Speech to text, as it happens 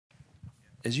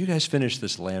As you guys finish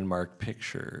this landmark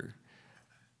picture,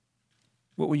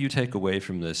 what will you take away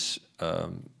from this?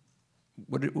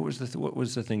 What was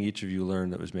the thing each of you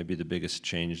learned that was maybe the biggest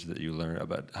change that you learned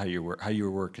about how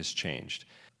your work has changed?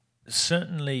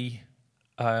 Certainly,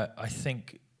 I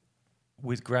think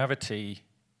with Gravity,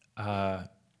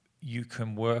 you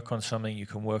can work on something, you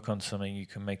can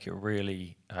make it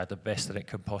really the best that it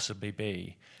could possibly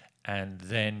be, and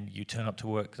then you turn up to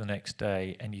work the next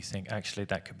day and you think, actually,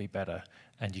 that could be better,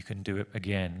 and you can do it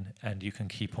again, and you can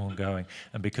keep on going.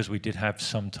 And because we did have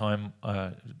some time,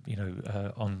 on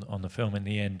the film in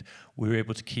the end, we were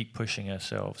able to keep pushing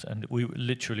ourselves, and we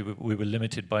were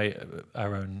limited by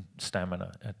our own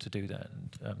stamina to do that,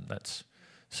 and that's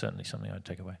certainly something I'd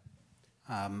take away.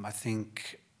 I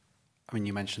mean,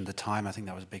 you mentioned the time. I think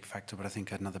that was a big factor, but I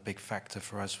think another big factor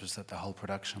for us was that the whole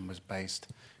production was based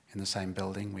in the same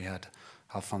building. We had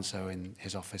Alfonso in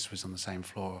his office was on the same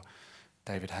floor,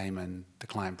 David Heyman, the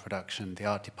client production, the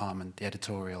art department, the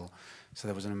editorial. So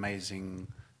there was an amazing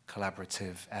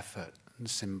collaborative effort, and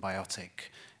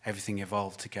symbiotic. Everything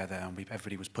evolved together, and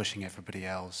everybody was pushing everybody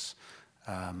else.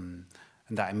 And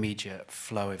that immediate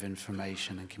flow of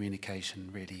information and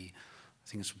communication really, I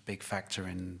think, is a big factor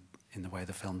in the way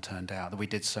the film turned out, that we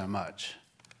did so much.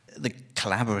 The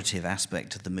collaborative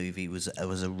aspect of the movie was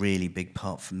a really big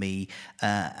part for me,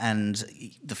 and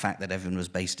the fact that everyone was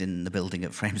based in the building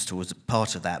at Framestore was a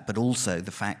part of that, but also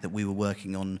the fact that we were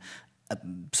working on a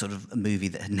sort of a movie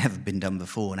that had never been done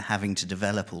before, and having to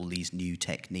develop all these new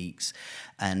techniques,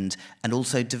 and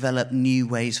also develop new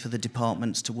ways for the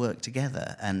departments to work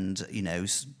together. And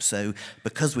so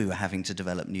because we were having to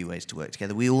develop new ways to work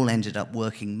together, we all ended up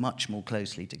working much more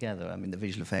closely together. I mean, the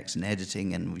visual effects and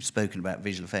editing, and we've spoken about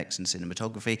visual effects and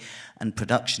cinematography and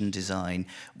production design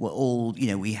were all,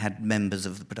 we had members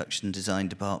of the production design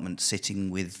department sitting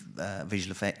with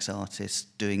visual effects artists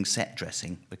doing set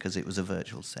dressing because it was a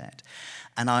virtual set.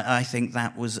 And I think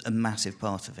that was a massive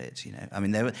part of it. I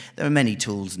mean, there are many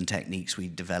tools and techniques we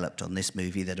developed on this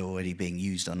movie that are already being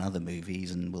used on other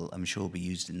movies and will, I'm sure, be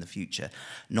used in the future.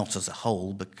 Not as a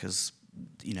whole, because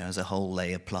as a whole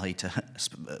they apply to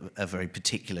a very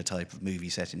particular type of movie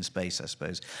set in space, I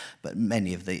suppose. But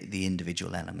many of the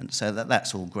individual elements. So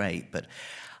that's all great. But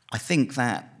I think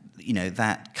that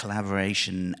that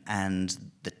collaboration and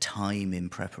the time in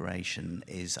preparation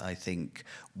is, I think,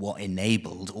 what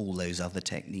enabled all those other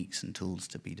techniques and tools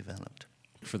to be developed.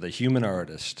 For the human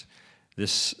artist,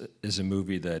 this is a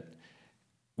movie that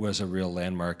was a real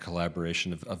landmark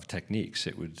collaboration of techniques.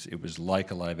 It was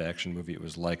like a live-action movie. It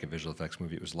was like a visual effects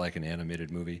movie. It was like an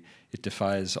animated movie. It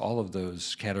defies all of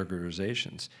those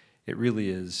categorizations. It really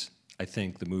is, I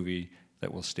think, the movie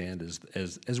that will stand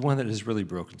as one that has really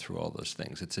broken through all those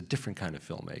things. It's a different kind of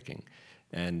filmmaking,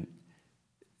 and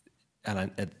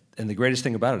the greatest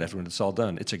thing about it, after when it's all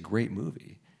done, it's a great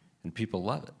movie, and people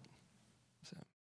love it.